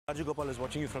Rajagopal is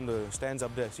watching you from the stands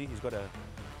up there. See, he's got a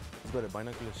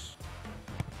binoculars.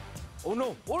 Oh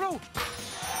no! Oh no!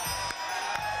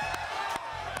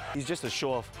 He's just a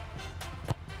show off.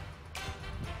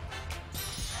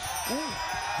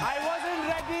 I wasn't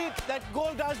ready. That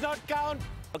goal does not count.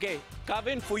 Okay,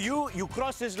 Kavin, for you, you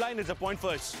cross this line, it's a point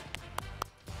first.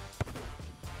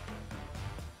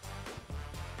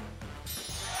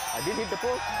 I did hit the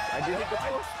post. I did hit the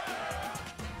post.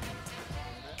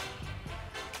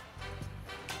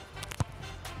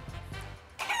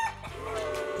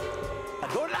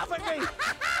 Don't laugh at me!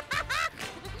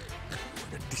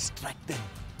 I'm gonna distract them.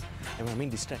 And when I mean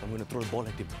distract, I'm gonna throw the ball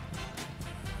at him.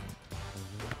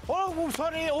 Oh,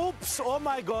 sorry, oops, oh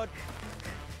my God.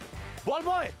 Ball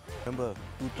boy! Remember,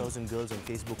 2,000 girls on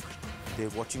Facebook, they're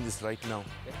watching this right now.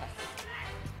 Yeah.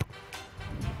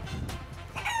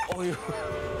 Oh, you...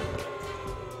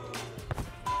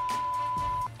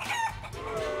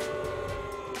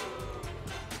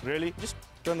 Really? Just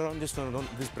turn around, this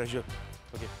pressure.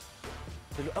 Okay.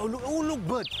 Oh, look,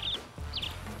 bird!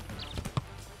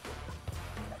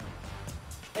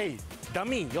 Hey,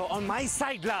 dummy, you're on my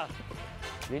side, lah!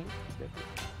 Really?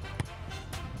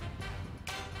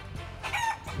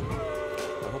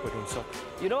 I hope I don't suck.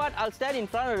 You know what? I'll stand in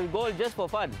front of the goal just for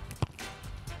fun.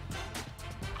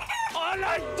 Oh,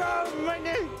 like the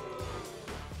money!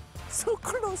 So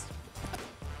close!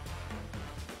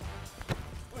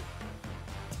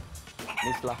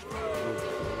 Miss lah.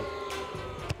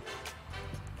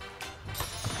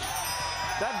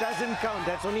 That doesn't count.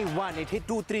 That's only one. It hit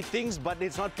 2, 3 things, but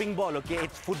it's not ping ball, okay?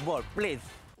 It's football. Please.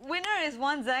 Winner is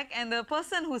one Zack, and the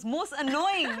person who's most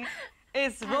annoying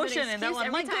is Roshan. And that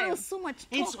one, my time. So much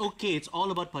talk. It's okay. It's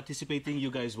all about participating. You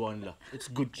guys won, lah. It's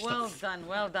good Well stuff. done,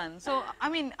 well done. So, I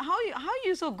mean, how are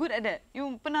you so good at that?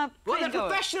 You pernah Well, play they're goal?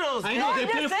 professionals. I know they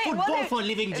play football for a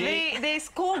living, Jay. They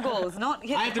score goals, not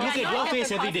hit. I have to look at your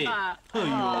face every day.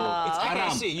 It's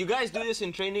haram. okay, see, you guys do this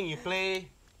in training, you play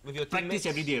with your teammates. Practice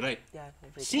every day, right? Yeah,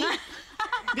 See?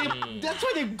 That's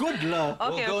why they're good, lah.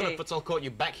 Okay, We'll go on okay. the futsal court, you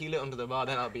backheel it onto the bar,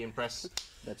 then I'll be impressed.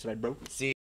 That's right, bro. See.